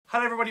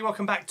Hello everybody,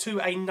 welcome back to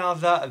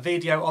another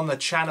video on the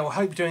channel.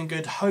 Hope you're doing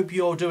good, hope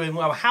you're doing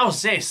well.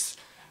 How's this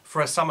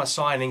for a summer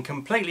signing?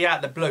 Completely out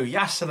of the blue,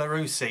 Yasser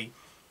Larouci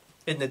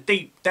in the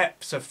deep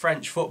depths of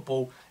French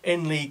football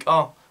in Ligue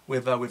 1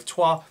 with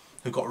Troyes,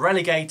 who got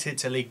relegated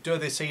to Ligue 2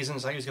 this season,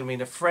 so he was going to be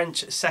in the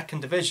French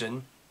second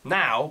division.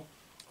 Now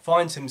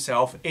finds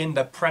himself in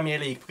the Premier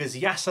League because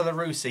Yasser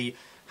Larouci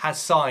has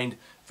signed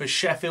for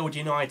Sheffield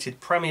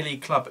United, Premier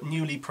League club,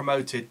 newly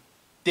promoted.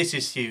 This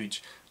is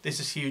huge. This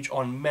is huge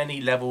on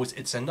many levels.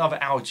 It's another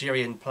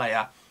Algerian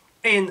player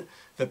in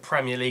the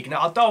Premier League.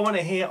 Now, I don't want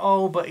to hear,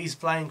 oh, but he's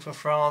playing for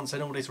France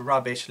and all this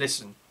rubbish.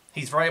 Listen,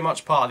 he's very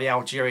much part of the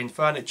Algerian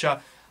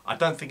furniture. I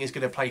don't think he's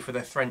going to play for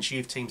the French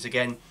youth teams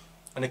again.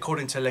 And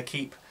according to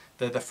L'Equipe,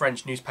 the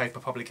French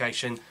newspaper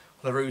publication,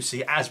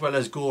 Larouci as well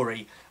as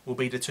Gouiri will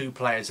be the two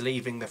players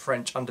leaving the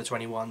French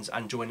under-21s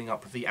and joining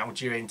up with the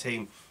Algerian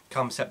team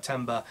come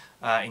September,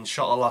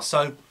 inshallah.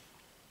 So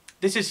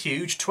this is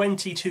huge,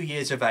 22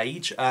 years of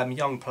age,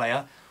 young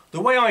player.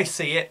 The way I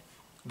see it,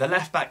 the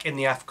left back in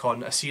the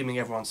AFCON, assuming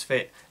everyone's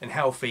fit and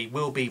healthy,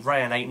 will be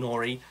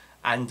Ait-Nouri.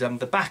 And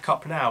the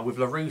backup now, with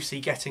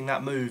Larouci getting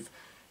that move,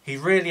 he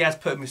really has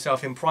put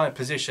himself in prime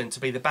position to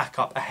be the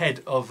backup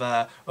ahead of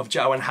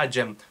João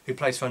Hadjem, who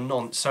plays for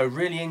Nantes. So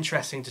really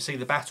interesting to see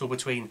the battle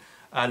between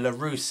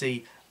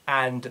Larouci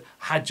and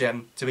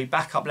Hadjem to be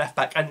backup left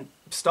back and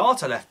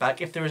starter left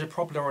back if there is a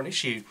problem or an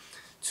issue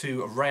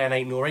to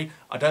Ait-Nouri.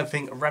 I don't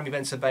think Rami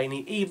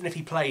Ben-Sebaini, even if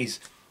he plays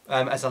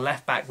as a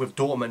left back with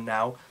Dortmund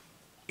now,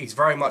 he's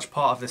very much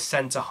part of the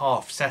centre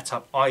half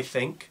setup, I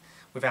think,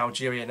 with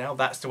Algeria now.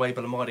 That's the way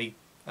Belmadi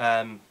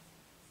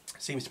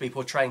seems to be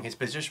portraying his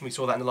position. We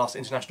saw that in the last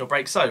international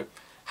break. So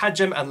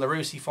Hadjem and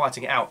Larouci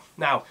fighting it out.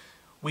 Now,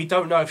 we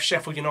don't know if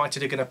Sheffield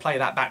United are going to play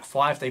that back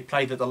five. They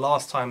played it the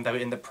last time they were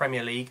in the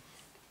Premier League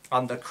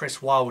under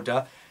Chris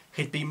Wilder.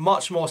 He'd be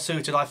much more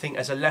suited, I think,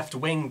 as a left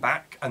wing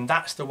back, and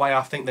that's the way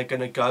I think they're going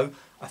to go.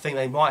 I think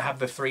they might have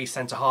the three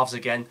centre halves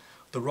again,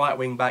 the right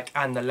wing back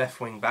and the left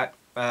wing back.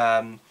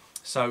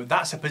 So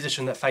that's a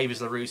position that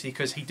favours Larouci,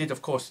 because he did,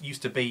 of course,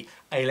 used to be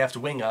a left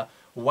winger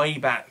way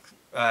back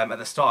at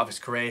the start of his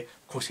career.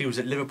 Of course, he was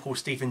at Liverpool.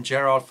 Steven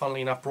Gerrard,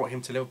 funnily enough, brought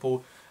him to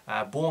Liverpool.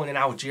 Born in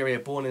Algeria,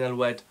 born in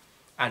El Oued,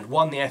 and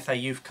won the FA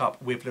Youth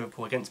Cup with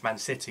Liverpool against Man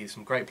City.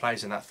 Some great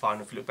players in that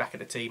final. If you look back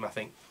at the team, I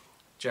think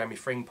Jeremy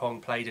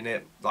Frimpong played in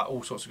it, like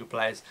all sorts of good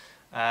players.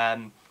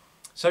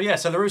 So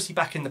Larouci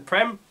back in the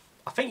Prem.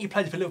 I think he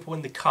played for Liverpool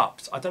in the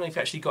Cups. I don't know if he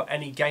actually got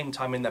any game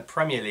time in the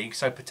Premier League,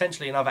 so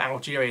potentially another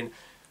Algerian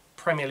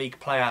Premier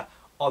League player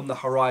on the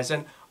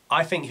horizon.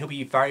 I think he'll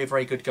be very,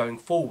 very good going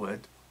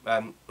forward.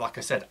 Like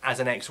I said, as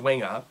an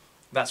ex-winger,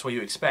 that's what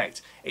you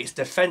expect. It's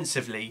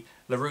defensively,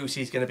 Larouci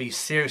is going to be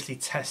seriously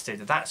tested.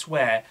 That's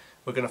where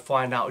we're going to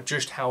find out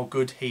just how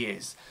good he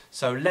is.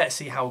 So let's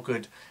see how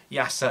good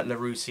Yasser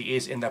Larouci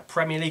is in the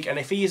Premier League. And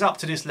if he is up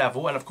to this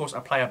level, and of course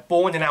a player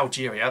born in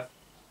Algeria,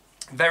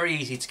 very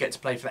easy to get to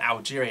play for the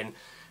Algerian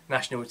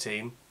national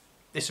team,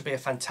 this would be a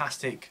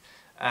fantastic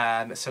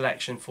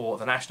selection for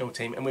the national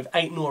team. And with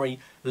Ait-Nouri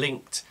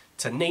linked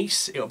to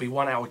Nice, it'll be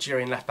one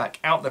Algerian left-back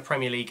out the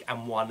Premier League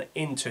and one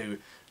into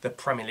the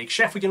Premier League.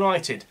 Sheffield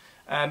United,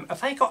 have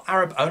they got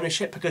Arab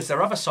ownership? Because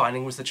their other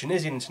signing was the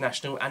Tunisian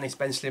international Anis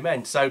Ben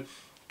Slimane. So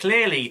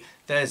clearly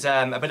there's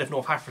a bit of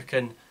North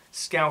African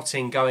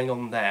scouting going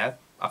on there.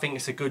 I think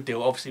it's a good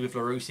deal. Obviously with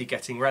Larouci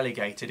getting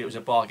relegated, it was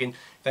a bargain.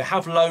 They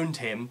have loaned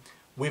him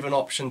with an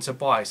option to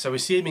buy. So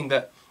assuming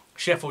that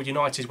Sheffield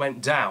United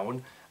went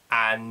down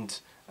and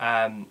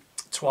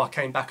Troyes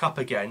came back up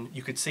again,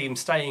 you could see him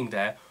staying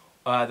there.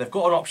 They've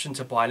got an option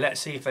to buy.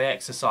 Let's see if they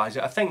exercise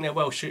it. I think they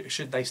will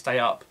should they stay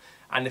up,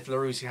 and if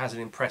Larouci has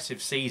an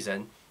impressive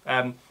season.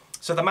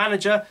 So the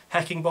manager,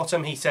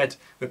 Heckingbottom, he said,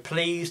 we're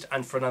pleased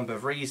and for a number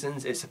of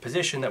reasons. It's a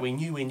position that we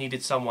knew we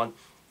needed someone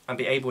and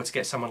be able to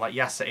get someone like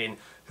Yasser in,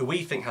 who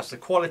we think has the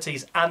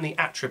qualities and the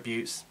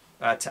attributes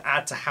to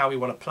add to how we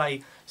want to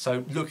play.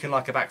 So looking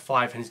like a back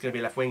five, and he's going to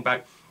be left wing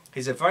back.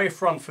 He's a very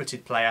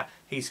front-footed player.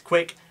 He's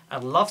quick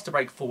and loves to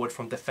break forward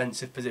from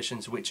defensive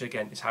positions, which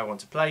again is how we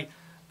want to play.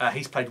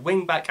 He's played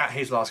wing back at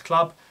his last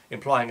club,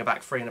 implying a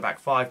back three and a back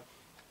five.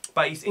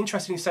 But he's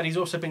interestingly said he's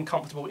also been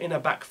comfortable in a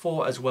back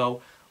four as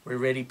well. We're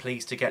really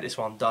pleased to get this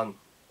one done,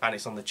 and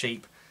it's on the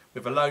cheap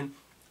with a loan.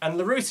 And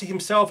Larouci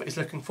himself is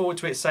looking forward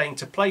to it, saying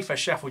to play for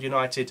Sheffield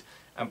United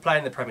and play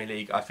in the Premier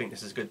League, I think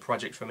this is a good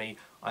project for me.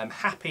 I'm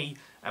happy,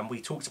 and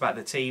we talked about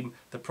the team,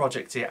 the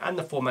project here, and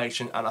the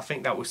formation, and I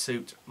think that will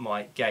suit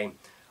my game.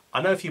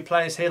 I know a few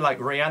players here like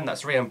Rian,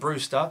 that's Rian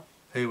Brewster,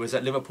 who was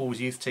at Liverpool's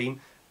youth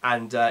team,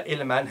 and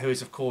Iliman, who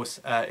is of course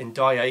in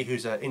Daye,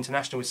 who's an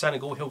international with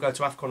Senegal. He'll go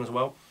to AFCON as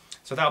well.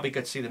 So that'll be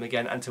good to see them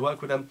again and to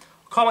work with them.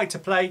 Can't wait to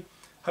play.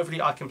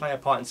 Hopefully I can play a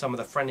part in some of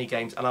the friendly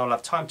games, and I'll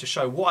have time to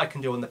show what I can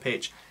do on the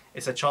pitch.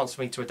 It's a chance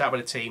for me to adapt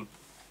with the team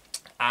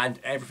and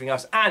everything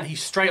else. And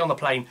he's straight on the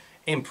plane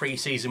in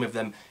pre-season with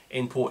them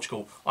in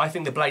Portugal. I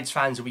think the Blades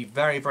fans will be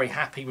very, very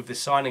happy with this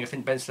signing. I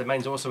think Ben Slimane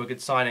is also a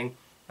good signing.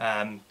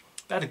 They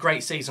had a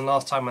great season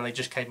last time when they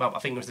just came up. I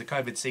think it was the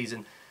COVID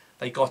season.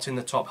 They got in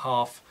the top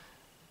half.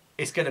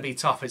 it's going to be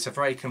tough. It's a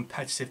very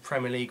competitive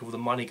Premier League, all the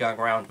money going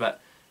around,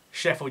 but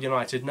Sheffield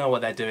United know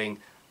what they're doing.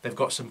 They've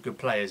got some good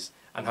players,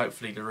 and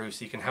hopefully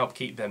Larouci can help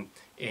keep them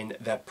in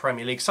the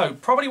Premier League. So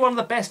probably one of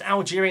the best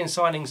Algerian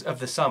signings of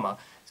the summer.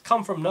 It's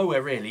come from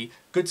nowhere really.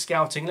 Good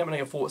scouting. Let me know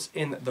your thoughts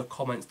in the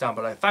comments down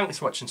below. Thanks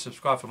for watching.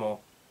 Subscribe for more.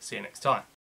 See you next time.